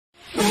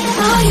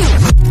Hi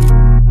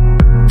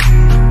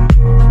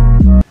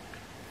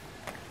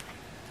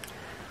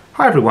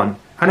everyone,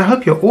 and I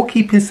hope you're all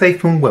keeping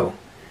safe and well,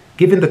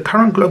 given the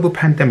current global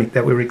pandemic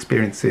that we're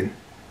experiencing.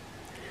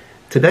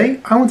 Today,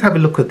 I want to have a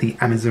look at the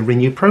Amazon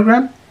Renew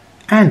program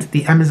and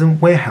the Amazon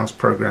Warehouse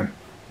program.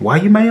 Why,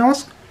 you may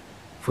ask?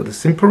 For the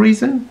simple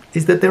reason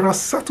is that there are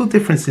subtle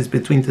differences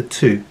between the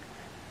two,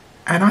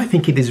 and I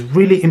think it is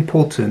really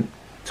important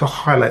to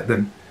highlight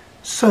them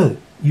so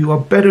you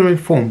are better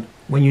informed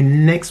when you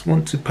next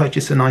want to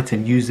purchase an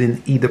item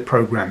using either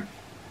program.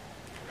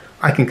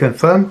 I can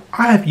confirm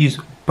I have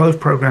used both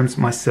programs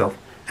myself,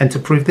 and to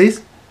prove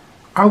this,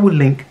 I will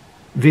link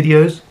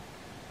videos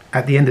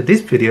at the end of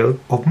this video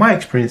of my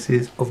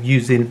experiences of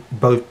using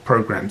both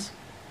programs.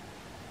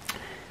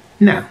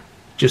 Now,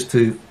 just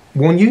to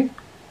warn you,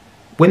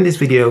 when this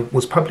video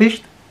was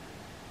published,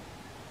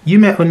 you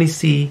may only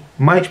see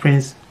my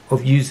experience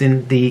of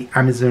using the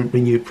Amazon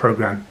Renew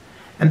program,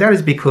 and that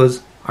is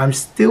because I'm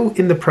still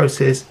in the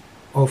process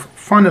of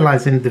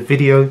finalizing the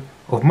video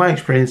of my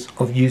experience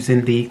of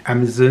using the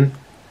Amazon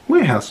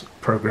Warehouse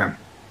program.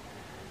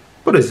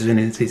 But as soon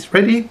as it's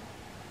ready,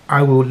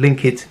 I will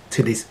link it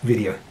to this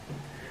video.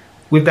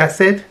 With that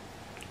said,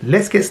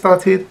 let's get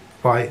started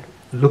by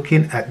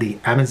looking at the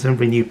Amazon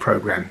Renew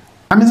program.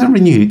 Amazon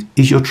Renewed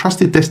is your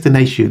trusted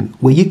destination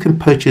where you can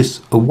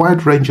purchase a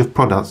wide range of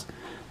products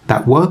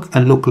that work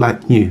and look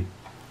like new,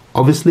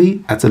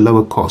 obviously at a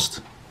lower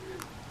cost,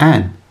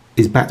 and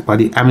is backed by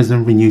the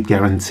Amazon Renewed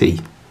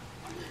guarantee.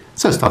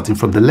 So starting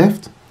from the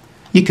left,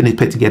 you can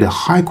expect to get a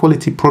high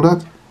quality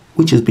product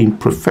which has been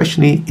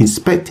professionally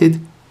inspected,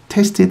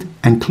 tested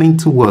and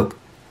cleaned to work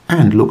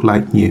and look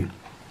like new.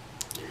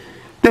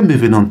 Then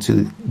moving on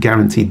to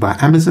guaranteed by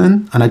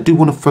Amazon, and I do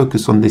want to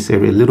focus on this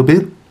area a little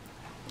bit.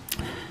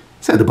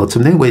 So at the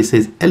bottom there where it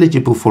says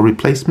eligible for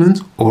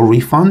replacement or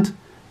refund.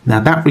 Now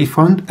that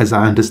refund, as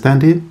I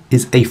understand it,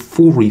 is a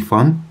full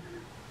refund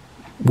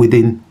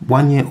within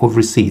 1 year of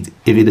receipt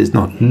if it does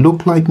not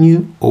look like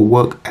new or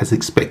work as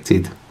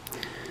expected.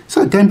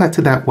 So going back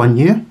to that 1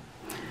 year,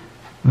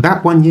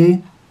 that 1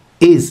 year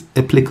is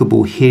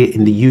applicable here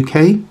in the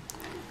UK,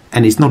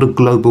 and it's not a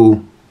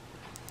global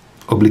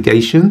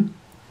obligation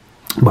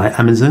by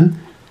Amazon.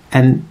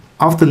 And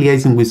after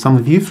liaising with some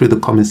of you through the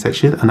comment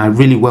section, and I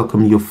really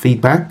welcome your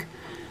feedback.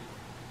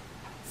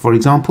 For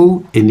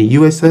example, in the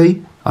USA,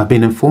 I've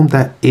been informed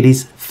that it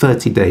is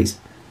 30 days.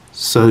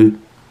 So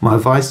my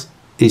advice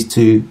is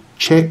to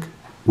check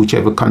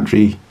whichever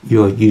country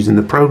you're using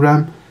the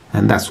program,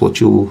 and that's what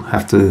you'll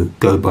have to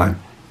go by.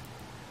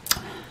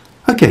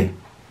 Okay,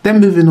 then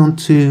moving on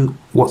to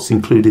what's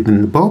included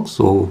in the box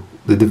or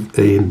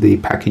in the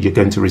package you're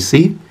going to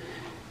receive.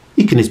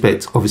 You can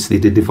expect obviously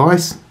the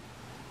device,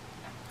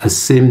 a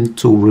SIM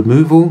tool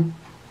removal,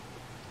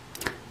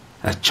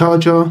 a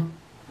charger,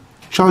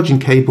 charging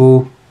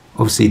cable,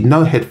 obviously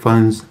no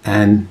headphones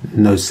and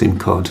no SIM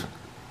card.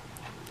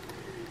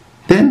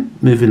 Then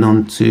moving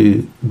on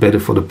to Better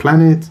for the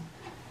Planet,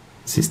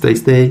 as it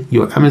states there,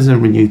 your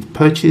Amazon Renewed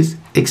purchase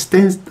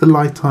extends the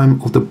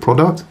lifetime of the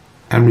product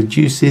and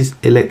reduces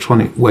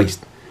electronic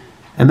waste.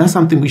 And that's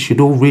something we should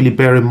all really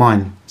bear in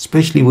mind,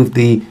 especially with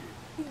the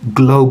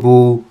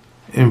global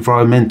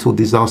environmental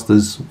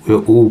disasters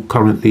we're all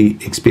currently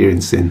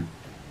experiencing.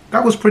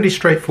 That was pretty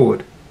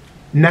straightforward.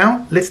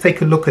 Now let's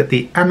take a look at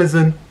the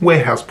Amazon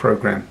Warehouse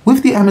program.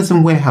 With the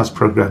Amazon Warehouse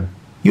program,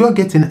 you are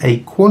getting a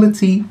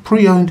quality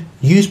pre-owned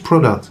used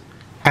product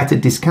at a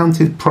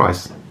discounted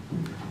price.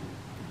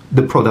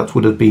 The product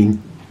would have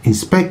been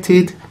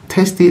inspected,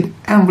 tested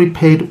and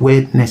repaired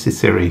where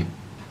necessary.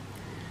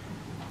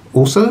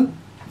 Also,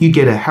 you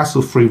get a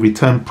hassle-free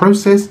return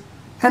process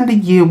and a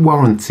year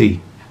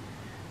warranty.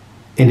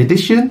 In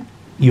addition,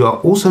 you are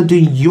also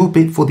doing your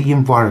bit for the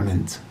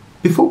environment.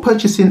 Before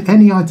purchasing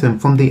any item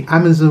from the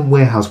Amazon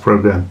Warehouse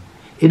program,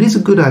 it is a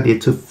good idea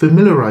to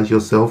familiarize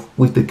yourself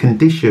with the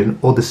condition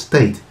or the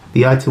state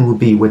the item will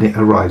be when it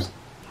arrives.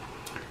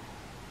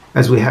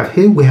 As we have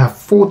here, we have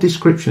 4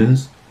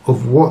 descriptions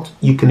of what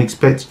you can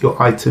expect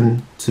your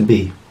item to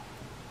be.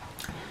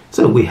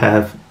 So we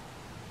have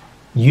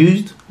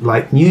used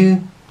like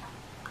new,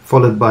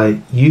 followed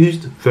by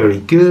used very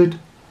good,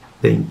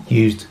 then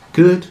used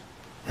good,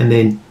 and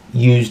then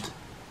used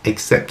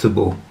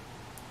acceptable.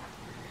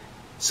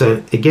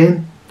 So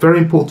again, very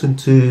important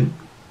to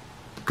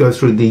go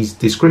through these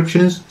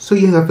descriptions so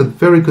you have a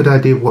very good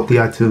idea what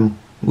the item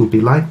will be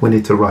like when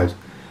it arrives.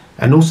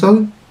 And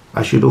also,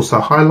 I should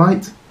also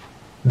highlight,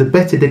 the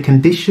better the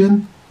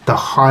condition, the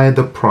higher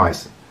the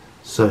price.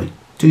 So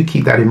do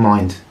keep that in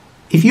mind.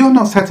 If you're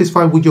not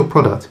satisfied with your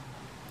product,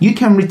 you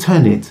can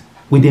return it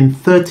within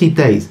 30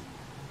 days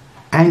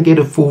and get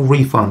a full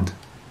refund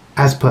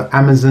as per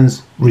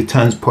Amazon's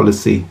returns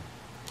policy.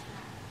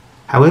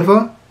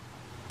 However,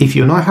 if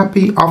you're not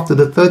happy after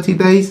the 30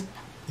 days,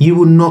 you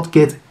will not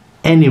get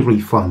any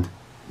refund.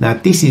 Now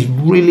this is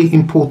really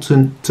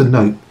important to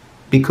note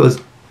because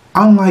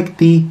unlike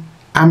the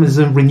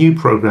Amazon Renew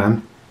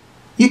program,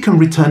 you can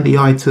return the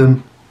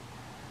item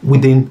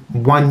within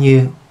 1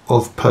 year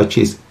of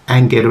purchase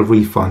and get a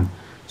refund.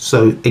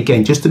 So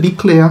again, just to be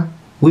clear,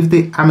 with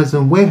the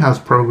Amazon warehouse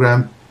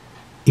program,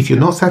 if you're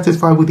not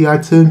satisfied with the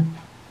item,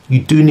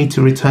 you do need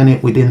to return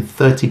it within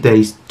 30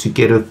 days to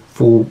get a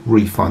full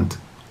refund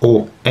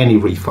or any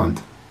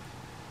refund.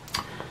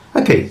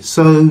 Okay,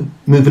 so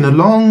moving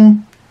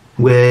along,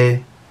 where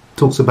it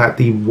talks about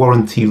the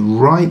warranty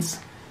rights.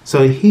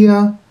 So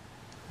here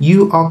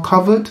you are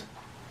covered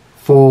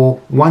for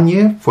 1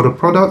 year for the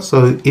product.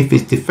 So if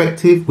it's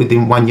defective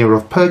within 1 year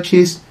of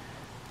purchase,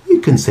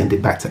 you can send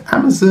it back to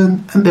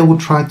Amazon and they will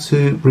try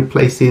to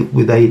replace it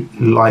with a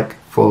like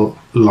for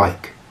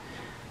like.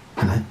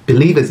 And I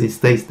believe, as it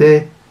states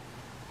there,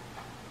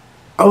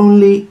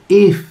 only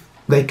if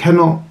they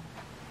cannot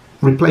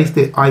replace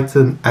the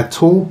item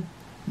at all,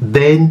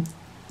 then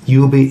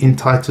you'll be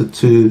entitled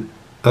to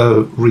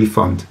a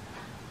refund.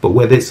 But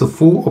whether it's a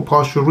full or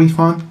partial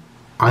refund,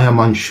 I am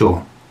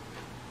unsure.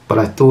 But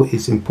I thought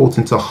it's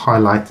important to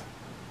highlight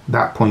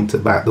that point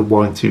about the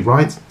warranty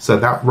rights. So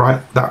that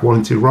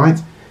warranty right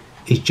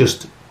is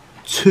just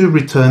to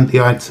return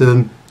the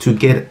item to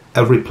get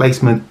a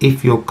replacement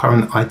if your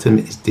current item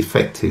is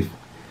defective.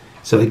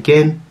 So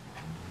again,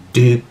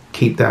 do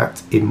keep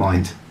that in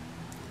mind.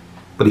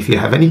 But if you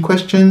have any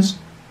questions,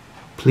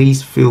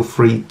 please feel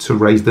free to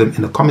raise them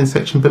in the comment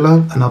section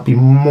below and I'll be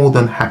more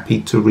than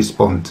happy to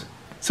respond.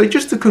 So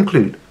just to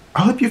conclude,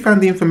 I hope you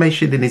found the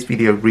information in this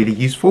video really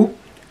useful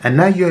and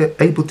now you're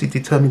able to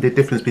determine the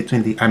difference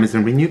between the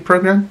Amazon Renew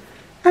program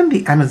and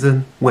the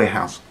Amazon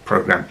Warehouse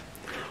program.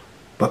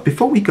 But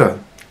before we go,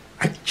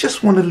 I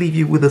just want to leave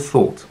you with a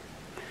thought.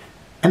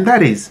 And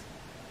that is,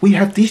 we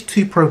have these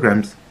two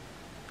programs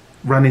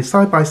running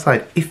side by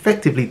side,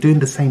 effectively doing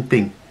the same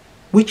thing,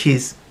 which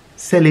is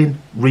selling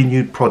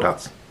renewed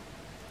products.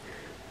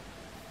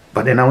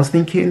 But then I was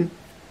thinking,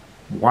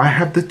 why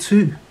have the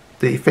two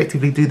that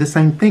effectively do the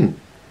same thing?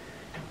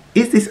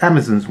 Is this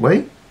Amazon's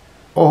way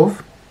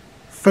of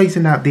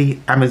phasing out the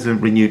Amazon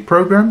Renewed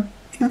program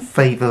in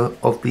favor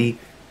of the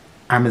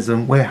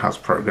Amazon Warehouse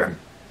program?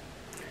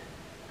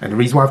 And the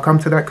reason why I've come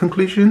to that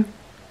conclusion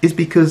is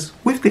because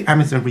with the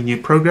Amazon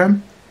Renewed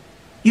program,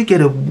 you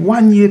get a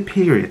 1 year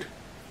period,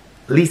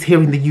 at least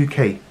here in the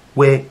UK,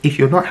 where if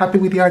you're not happy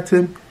with the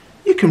item,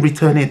 you can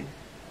return it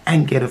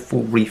and get a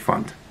full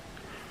refund.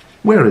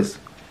 Whereas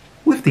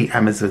with the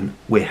Amazon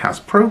Warehouse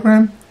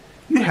program,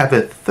 you have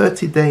a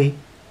 30-day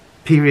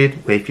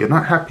period where if you're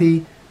not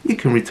happy, you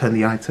can return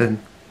the item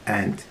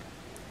and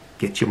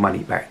get your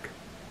money back.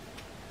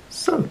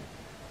 So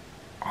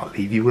I'll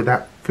leave you with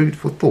that food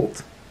for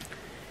thought.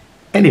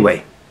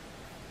 Anyway,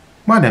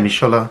 my name is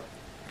Shola.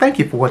 Thank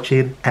you for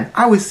watching and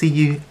I will see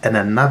you in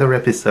another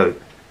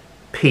episode.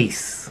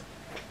 Peace.